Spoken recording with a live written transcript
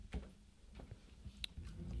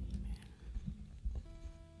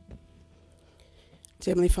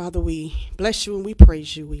Heavenly Father, we bless you and we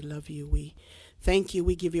praise you. We love you. We thank you.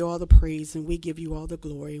 We give you all the praise and we give you all the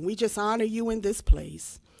glory. And we just honor you in this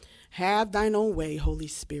place. Have thine own way, Holy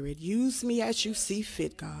Spirit. Use me as you see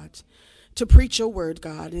fit, God, to preach your word,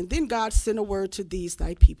 God. And then, God, send a word to these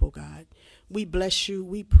thy people, God. We bless you,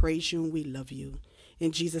 we praise you, and we love you.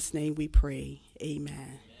 In Jesus' name we pray.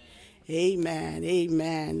 Amen. Amen.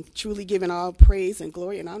 Amen. Truly giving all praise and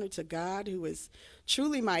glory and honor to God, who is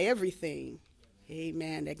truly my everything.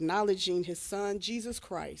 Amen. Acknowledging his son, Jesus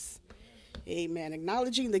Christ. Amen.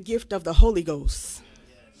 Acknowledging the gift of the Holy Ghost.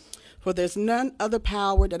 For there's none other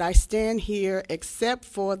power that I stand here except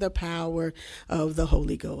for the power of the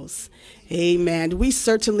Holy Ghost. Amen. We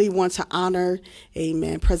certainly want to honor,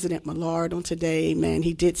 amen, President Millard on today. Amen.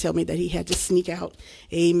 He did tell me that he had to sneak out.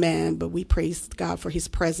 Amen. But we praise God for his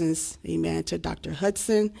presence. Amen. To Dr.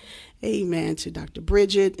 Hudson. Amen. To Dr.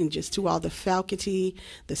 Bridget and just to all the faculty,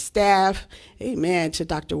 the staff. Amen. To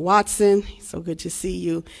Dr. Watson. So good to see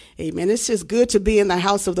you. Amen. It's just good to be in the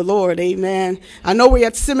house of the Lord. Amen. I know we're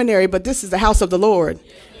at seminary, but this is the house of the Lord.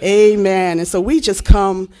 Amen. And so we just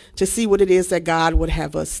come to see what it is that God would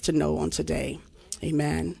have us to know on today.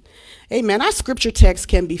 Amen. Amen. Our scripture text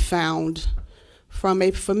can be found from a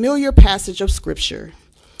familiar passage of scripture.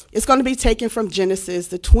 It's going to be taken from Genesis,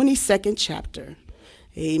 the 22nd chapter.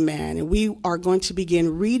 Amen. And we are going to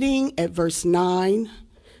begin reading at verse 9,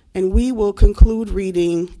 and we will conclude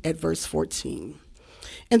reading at verse 14.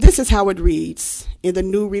 And this is how it reads in the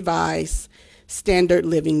New Revised Standard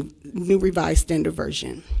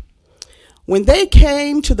Version. When they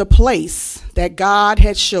came to the place that God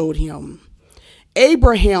had showed him,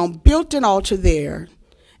 Abraham built an altar there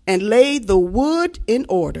and laid the wood in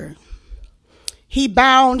order. He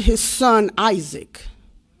bound his son Isaac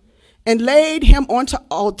and laid him on the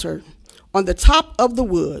altar on the top of the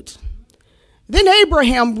wood. Then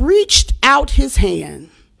Abraham reached out his hand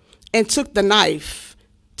and took the knife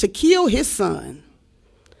to kill his son.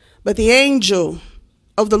 But the angel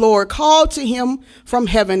of the Lord called to him from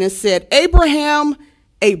heaven and said, Abraham,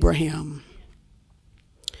 Abraham.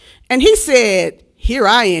 And he said, Here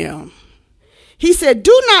I am. He said,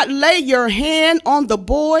 Do not lay your hand on the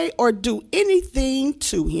boy or do anything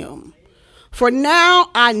to him. For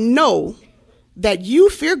now I know that you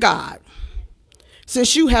fear God,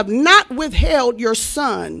 since you have not withheld your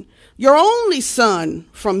son, your only son,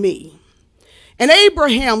 from me. And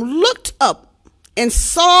Abraham looked up and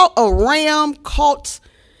saw a ram caught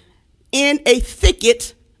in a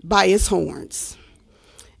thicket by his horns.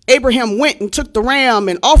 Abraham went and took the ram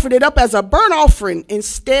and offered it up as a burnt offering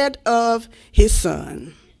instead of his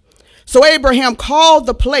son. So Abraham called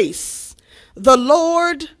the place, The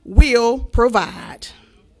Lord Will Provide.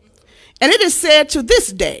 And it is said to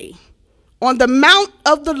this day, On the mount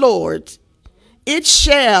of the Lord it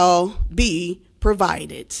shall be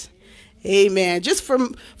provided. Amen. Just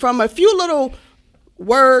from a few little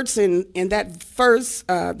words in that verse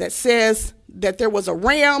that says that there was a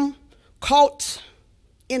ram caught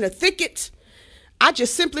in a thicket, I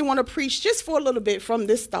just simply want to preach just for a little bit from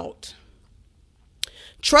this thought.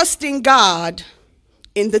 Trusting God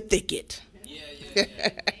in the thicket.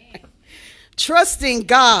 Trusting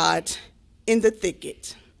God in the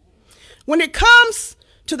thicket. When it comes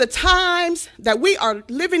to the times that we are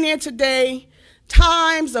living in today,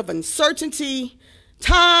 times of uncertainty,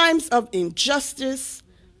 times of injustice,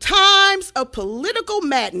 times of political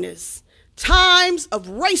madness, times of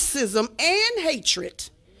racism and hatred,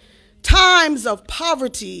 times of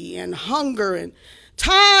poverty and hunger, and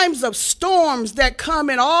times of storms that come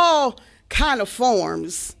in all kind of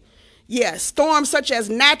forms. Yes, storms such as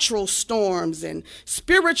natural storms and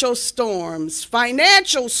spiritual storms,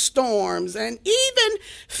 financial storms, and even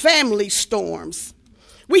family storms.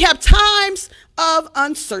 We have times of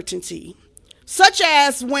uncertainty, such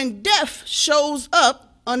as when death shows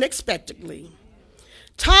up unexpectedly.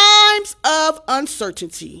 Times of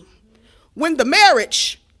uncertainty, when the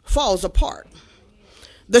marriage falls apart,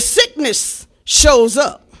 the sickness shows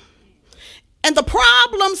up, and the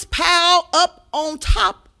problems pile up on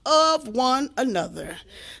top of one another.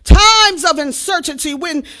 Times of uncertainty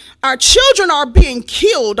when our children are being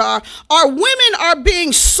killed, our women are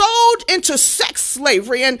being sold into sex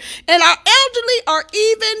slavery, and our elderly are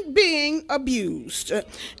even being abused.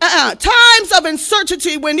 Times of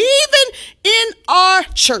uncertainty when even in our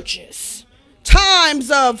churches, times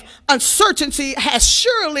of uncertainty has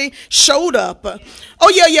surely showed up. Oh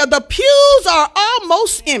yeah, the pews are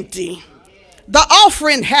almost empty. The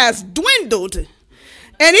offering has dwindled.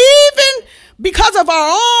 And even because of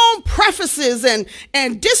our own preferences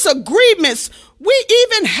and disagreements, we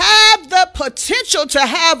even have the potential to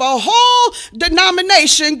have a whole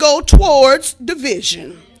denomination go towards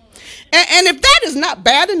division. And if that is not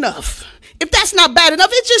bad enough, if that's not bad enough,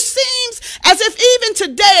 it just seems as if even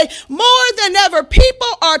today, more than ever, people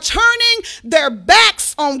are turning their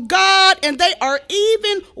backs on God and they are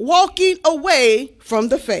even walking away from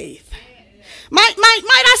the faith. Might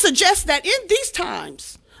I suggest that in these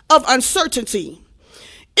times of uncertainty,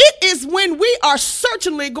 it is when we are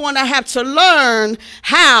certainly going to have to learn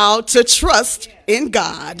how to trust in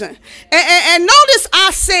God. And notice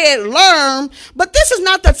I said learn, but this is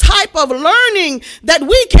not the type of learning that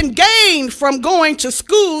we can gain from going to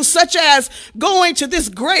school, such as going to this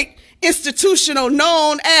great institutional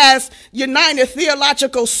known as United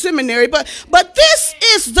Theological Seminary. But this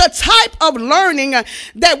is the type of learning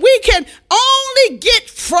that we can only get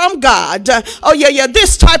from God.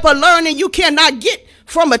 This type of learning you cannot get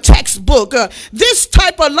from a textbook. This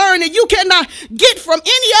type of learning you cannot get from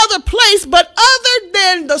any other place but other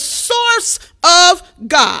than the source of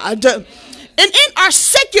God. And in our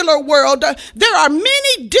secular world, there are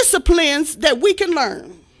many disciplines that we can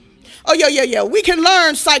learn. We can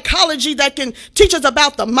learn psychology that can teach us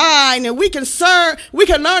about the mind, and we can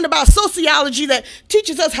learn about sociology that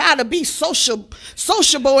teaches us how to be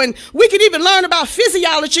sociable, and we can even learn about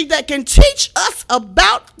physiology that can teach us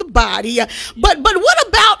about the body. But what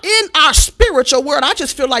about in our spiritual world? I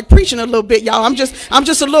just feel like preaching a little bit, y'all. I'm just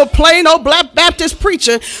a little plain old Black Baptist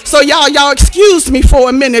preacher, so y'all excuse me for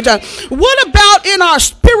a minute. What about in our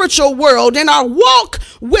spiritual world, in our walk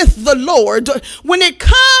with the Lord, when it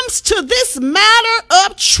comes to this matter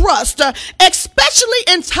of trust, especially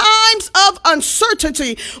in times of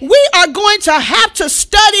uncertainty? We are going to have to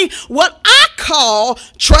study what I call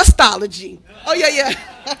trustology.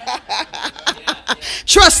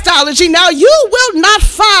 Trustology. Now, you will not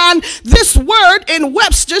find this word in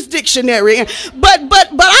Webster's dictionary, but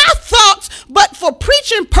for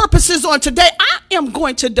preaching purposes on today, I am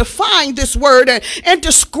going to define this word and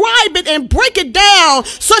describe it and break it down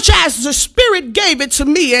such as the Spirit gave it to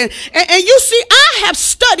me. And you see, I have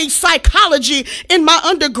studied psychology in my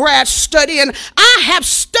undergrad study, and I have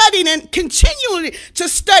studied and continually to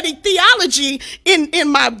study theology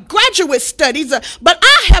in my graduate studies, but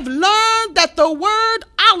I have learned that the word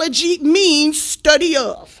ology means study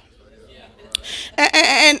of.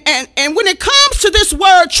 And when it comes to this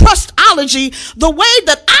word trustology, the way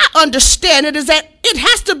that I understand it is that it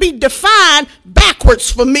has to be defined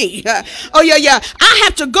backwards for me. I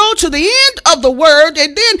have to go to the end of the word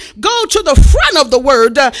and then go to the front of the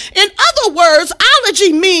word. In other words,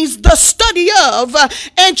 ology means the study of,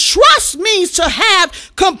 and trust means to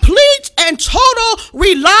have complete and total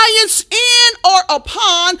reliance in or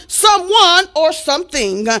upon someone or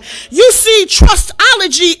something. You see,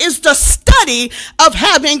 trustology is the study of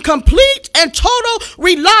having complete and total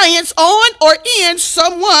reliance on or in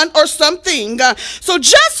someone or something. So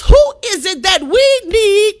just who is it that we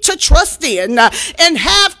need to trust in and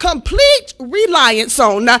have complete reliance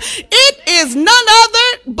on? It is none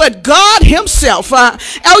other but God himself. We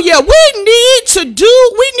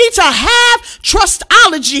need to have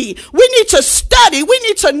trustology. We need to study. We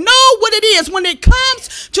need to know what it is when it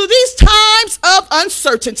comes to these times of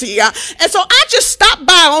uncertainty. And so I just stopped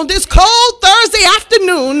by on this cold Thursday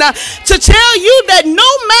afternoon to tell you that no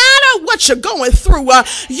matter what you're going through,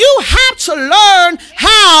 you have to learn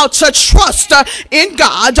how to trust in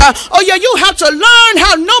God. You have to learn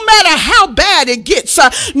how no matter how bad it gets,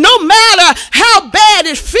 no matter how bad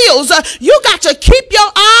it feels, you got to keep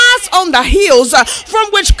your eyes on the hills from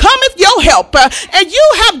which cometh your help. And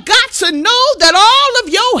you have got to know that all of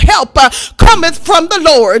your help cometh from the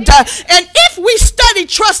Lord. And if we study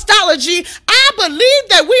trustology, I believe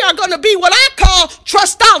that we are going to be what I call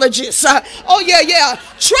trustologists.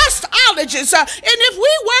 Trustologists. And if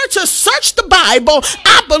we were to search the Bible,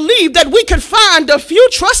 I believe that we could find a few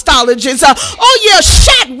trustologists.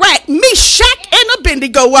 Shadrach, Meshach, and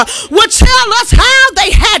Abednego would tell us how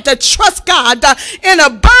they had to trust God in a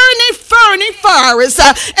burning, furnace.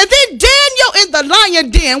 And then Daniel in the lion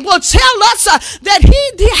den will tell us that he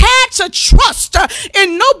had to trust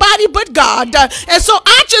in nobody but God. And so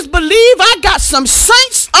I just believe I got some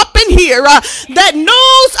saints up in here that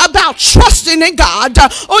knows about trusting in God.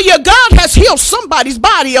 God has healed somebody's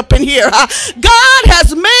body up in here. God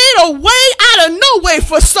has made a way out of no way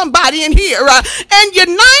for somebody in here. And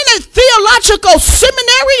United Theological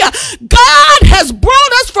Seminary, God has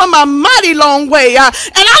brought us from a mighty long way. And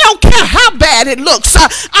I don't care how bad it looks. I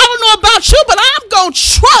don't know about you, but I'm going to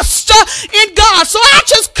trust in God. So I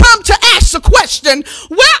just come to ask the question,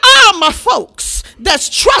 where are my folks that's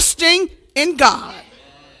trusting in God?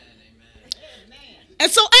 And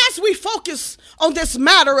so as we focus on this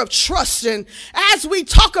matter of trust. And as we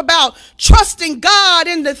talk about trusting God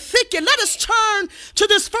in the thicket, let us turn to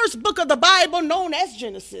this first book of the Bible known as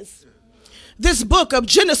Genesis. This book of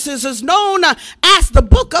Genesis is known as the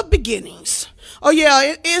book of beginnings. Oh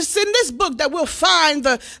yeah, it's in this book that we'll find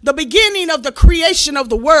the beginning of the creation of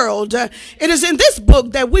the world. It is in this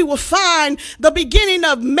book that we will find the beginning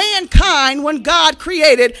of mankind when God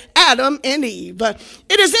created Adam and Eve.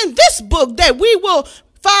 It is in this book that we will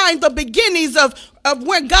find the beginnings of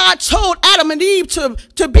when God told Adam and Eve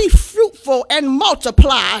to be fruitful and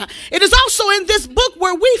multiply. It is also in this book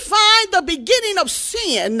where we find the beginning of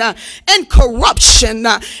sin and corruption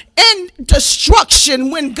and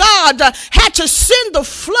destruction when God had to send the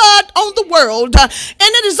flood on the world. And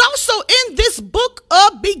it is also in this book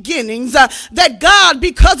of beginnings that God,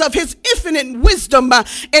 because of his infinite wisdom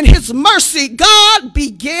and his mercy, God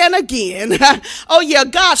began again. Oh yeah,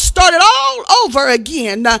 God started all over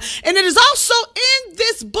again. And it is also in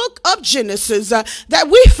this book of Genesis that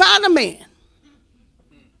we find a man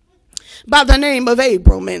by the name of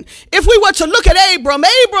Abram. And if we were to look at Abram,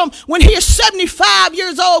 when he is 75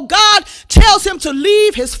 years old, God tells him to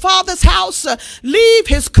leave his father's house, leave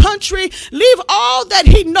his country, leave all that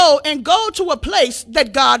he know, and go to a place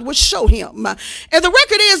that God would show him. And the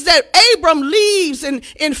record is that Abram leaves in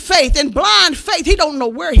faith, in blind faith. He don't know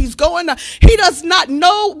where he's going. He does not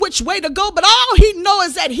know which way to go, but all he knows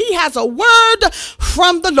is that he has a word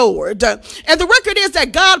from the Lord. And the record is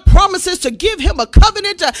that God promises to give him a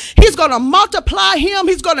covenant. He's going to multiply him.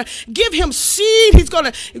 He's going to give him seed. He's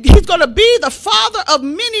going to be the father of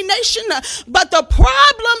many nations. But the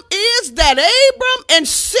problem is that Abram and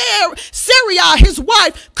Sarai, his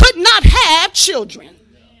wife, could not have children.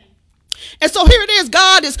 And so here it is.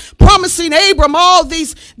 God is promising Abram all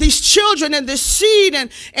these children and this seed, and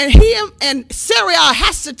him and Sarai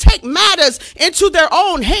has to take matters into their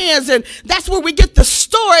own hands. And that's where we get the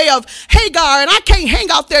story of Hagar. And I can't hang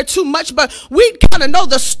out there too much, but we kind of know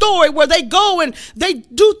the story where they go and they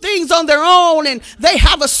do things on their own, and they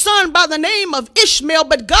have a son by the name of Ishmael.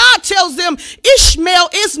 But God tells them Ishmael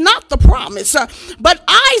is not the promise, but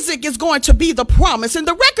Isaac is going to be the promise. And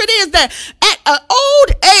the record is that at an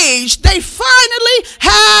old age, they finally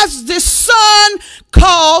has this son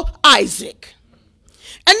called Isaac.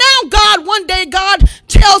 And now one day God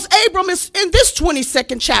tells Abram, is in this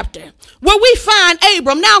 22nd chapter, where we find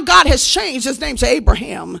Abram. Now God has changed his name to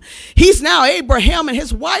Abraham. He's now Abraham, and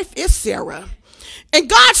his wife is Sarah. And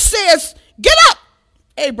God says, get up,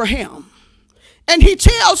 Abraham. And he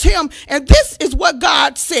tells him, and this is what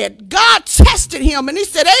God said. God tested him, and he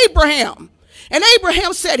said, Abraham. And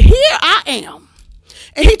Abraham said, here I am.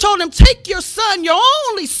 And he told him, take your son, your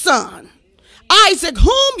only son, Isaac,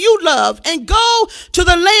 whom you love, and go to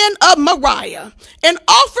the land of Moriah and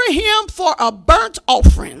offer him for a burnt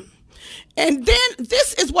offering. And then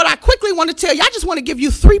this is what I quickly want to tell you. I just want to give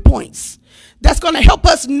you 3 points that's going to help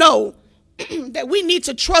us know that we need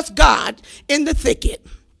to trust God in the thicket.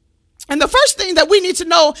 And the first thing that we need to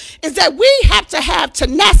know is that we have to have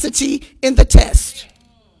tenacity in the test.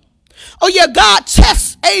 Oh yeah, God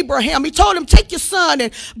tests Abraham. He told him, take your son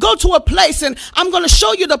and go to a place, and I'm going to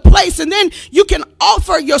show you the place, and then you can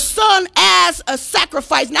offer your son as a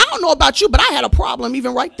sacrifice. Now, I don't know about you, but I had a problem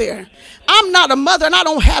even right there. I'm not a mother, and I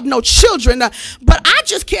don't have no children, but I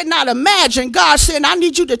just cannot imagine God saying, I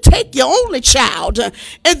need you to take your only child and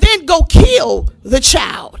then go kill the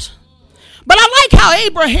child. But I like how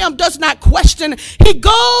Abraham does not question. He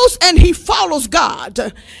goes and he follows God.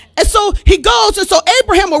 And so he goes, and so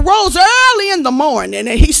Abraham arose early in the morning,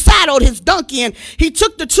 and he saddled his donkey, and he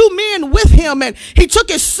took the 2 men with him, and he took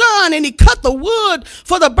his son, and he cut the wood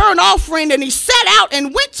for the burnt offering, and he set out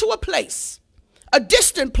and went to a place, a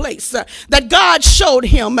distant place that God showed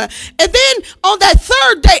him. And then on that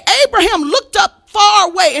 3rd day, Abraham looked up far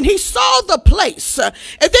away, and he saw the place. And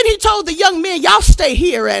then he told the young men, y'all stay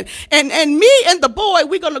here, and me and the boy,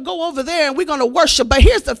 we're going to go over there and we're going to worship. But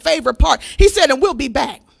here's the favorite part. He said, and we'll be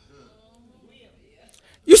back.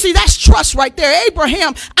 You see, that's trust right there.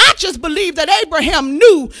 Abraham, I just believe that Abraham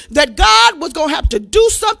knew that God was going to have to do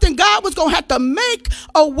something. God was going to have to make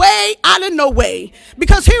a way out of no way.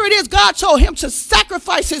 Because here it is, God told him to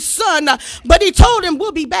sacrifice his son, but he told him,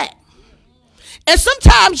 we'll be back. And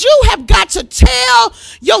sometimes you have got to tell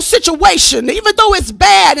your situation, even though it's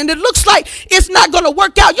bad and it looks like it's not going to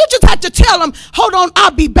work out. You just have to tell them, hold on, I'll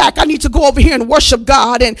be back. I need to go over here and worship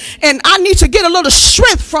God, and I need to get a little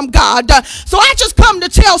strength from God. So I just come to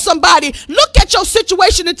tell somebody, look at your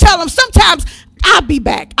situation and tell them, sometimes I'll be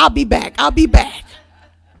back. I'll be back. I'll be back.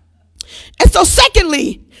 And so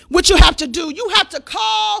secondly, what you have to do, you have to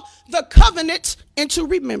call the covenant into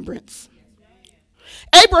remembrance.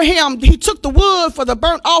 Abraham, he took the wood for the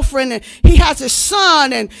burnt offering, and he has his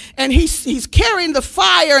son, and he's carrying the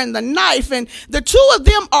fire and the knife, and the two of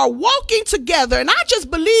them are walking together. And I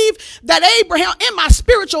just believe that Abraham, in my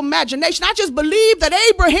spiritual imagination, I just believe that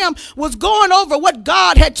Abraham was going over what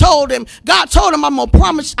God had told him. God told him, I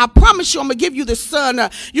promise you, I'm gonna give you this son.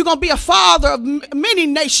 You're gonna be a father of many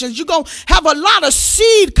nations. You're gonna have a lot of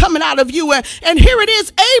seed coming out of you. And here it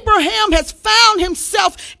is, Abraham has found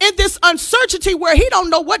himself in this uncertainty where he don't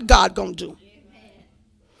know what God gonna do.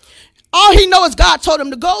 All he knows is God told him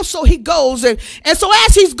to go, so he goes. And so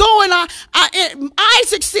as he's going,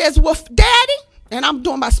 Isaac says, well, Daddy, and I'm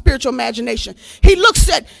doing my spiritual imagination, he looks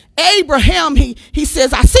at Abraham, he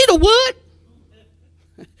says, I see the wood,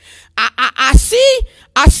 I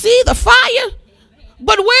see the fire,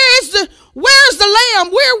 but where is the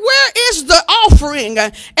lamb? Where is the offering?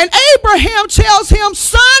 And Abraham tells him,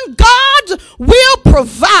 son, God will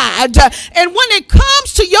provide. And when it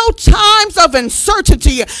comes to your times of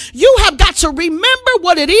uncertainty, you have got to remember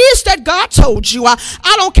what it is that God told you. I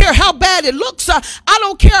don't care how bad it looks. I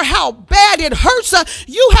don't care how bad it hurts.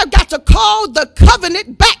 You have got to call the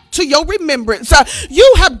covenant back to your remembrance.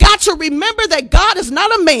 You have got to remember that God is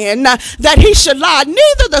not a man that he should lie,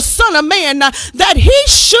 neither the son of man that he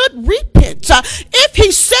should repent. If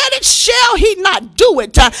he said it, shall he not do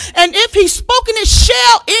it? And if he's spoken it,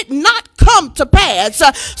 shall it not come to pass?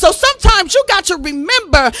 So sometimes you got to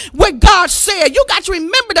remember what God said. You got to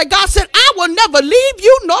remember that God said, I will never leave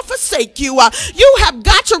you nor forsake you. You have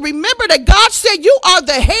got to remember that God said you are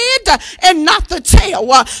the head and not the tail.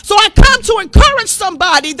 So I come to encourage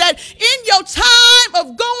somebody that in your time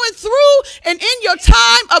of going through and in your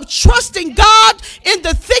time of trusting God in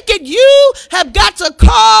the thicket, you have got to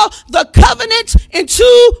call the covenant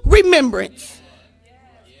into remembrance.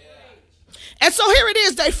 And so here it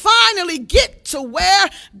is, they finally get to where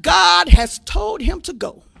God has told him to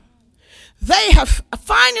go. They have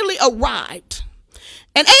finally arrived.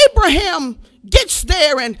 And Abraham gets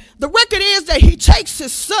there, and the record is that he takes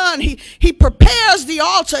his son, he prepares the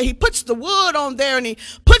altar, he puts the wood on there, and he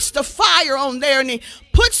puts the fire on there, and he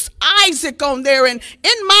puts Isaac on there. And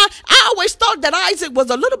I always thought that Isaac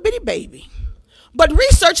was a little bitty baby. But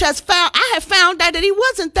research has found, I have found out that he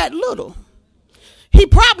wasn't that little. He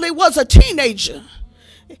probably was a teenager.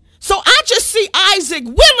 So I just see Isaac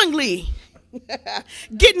willingly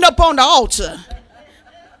getting up on the altar.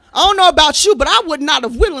 I don't know about you, but I would not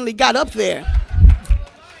have willingly got up there.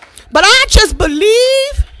 But I just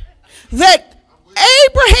believe that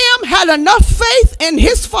Abraham had enough faith in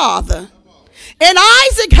his father, and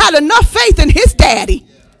Isaac had enough faith in his daddy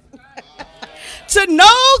to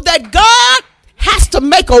know that God has to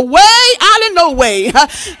make a way out of no way.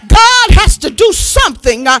 God has to do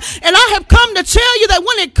something. And I have come to tell you that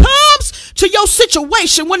when it comes to your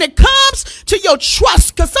situation, when it comes to your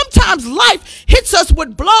trust, because sometimes life hits us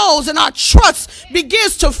with blows and our trust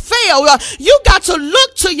begins to fail, you got to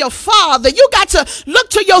look to your father. You got to look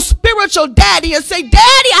to your spiritual daddy and say,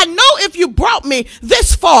 Daddy, I know if you brought me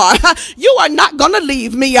this far, you are not going to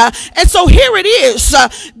leave me. And so here it is.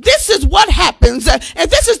 This is what happens. And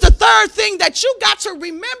this is the third thing that you got to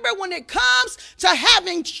remember when it comes to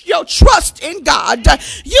having your trust in God.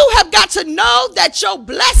 You have got to know that your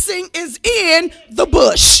blessing is in the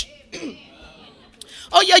bush.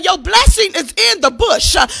 Oh yeah, your blessing is in the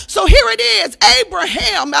bush. So here it is.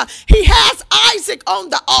 Abraham, he has Isaac on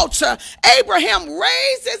the altar. Abraham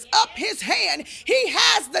raises up his hand. He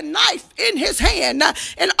has the knife in his hand.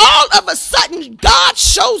 And all of a sudden, God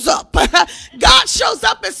shows up. God shows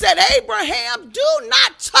up and said, Abraham, do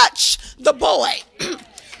not touch the boy.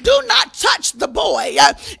 Do not touch the boy.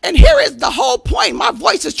 And here is the whole point. My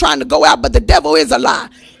voice is trying to go out, but the devil is a lie.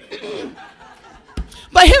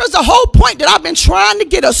 But here's the whole point that I've been trying to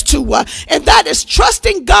get us to, and that is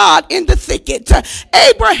trusting God in the thicket.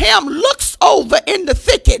 Abraham looks over in the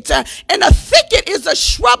thicket, and a thicket is a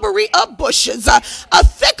shrubbery of bushes. A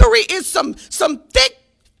thickery is some thick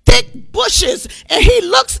bushes, and he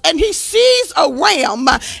looks and he sees a ram.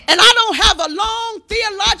 And I don't have a long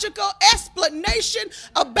theological explanation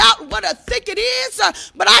about what a thicket is,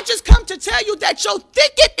 but I just come to tell you that your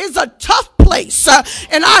thicket is a tough place.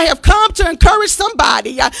 And I have come to encourage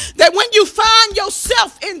somebody that when you find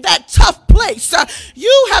yourself in that tough place,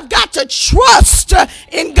 you have got to trust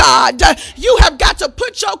in God. You have got to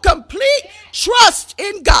put your complete trust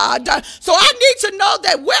in God. So I need to know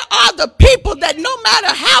that where are the people that no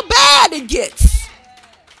matter how bad it gets,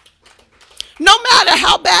 no matter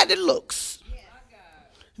how bad it looks,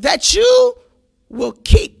 that you will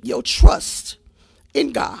keep your trust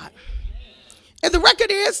in God. And the record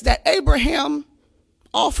is that Abraham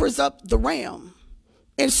offers up the ram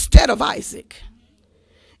instead of Isaac.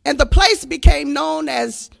 And the place became known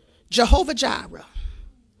as Jehovah Jireh.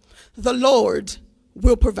 The Lord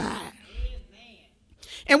will provide.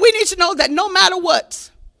 And we need to know that no matter what,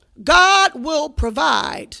 God will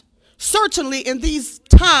provide, certainly in these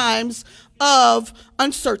times of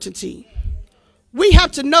uncertainty. We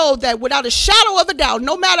have to know that without a shadow of a doubt,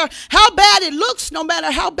 no matter how bad it looks, no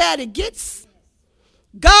matter how bad it gets,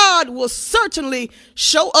 God will certainly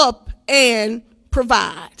show up and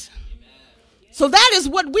provide. So that is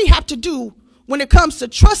what we have to do when it comes to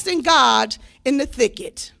trusting God in the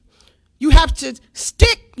thicket. You have to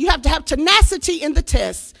have tenacity in the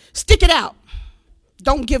test. Stick it out.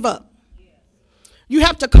 Don't give up. You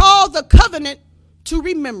have to call the covenant to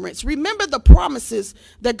remembrance. Remember the promises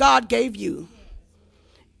that God gave you.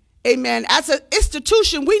 Amen. As an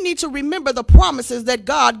institution, we need to remember the promises that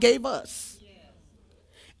God gave us.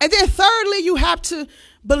 And then thirdly, you have to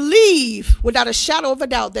believe without a shadow of a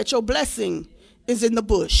doubt that your blessing is in the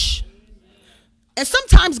bush. And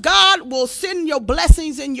sometimes God will send your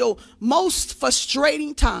blessings in your most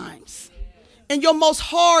frustrating times, in your most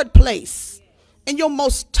hard place, in your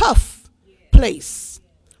most tough place.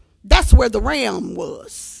 That's where the ram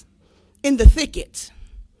was, in the thicket.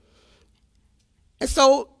 And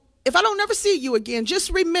so if I don't ever see you again,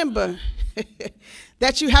 just remember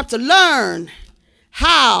that you have to learn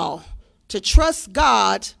how to trust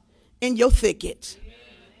God in your thicket.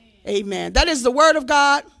 Amen. That is the word of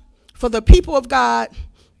God for the people of God.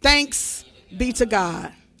 Thanks be to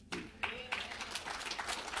God.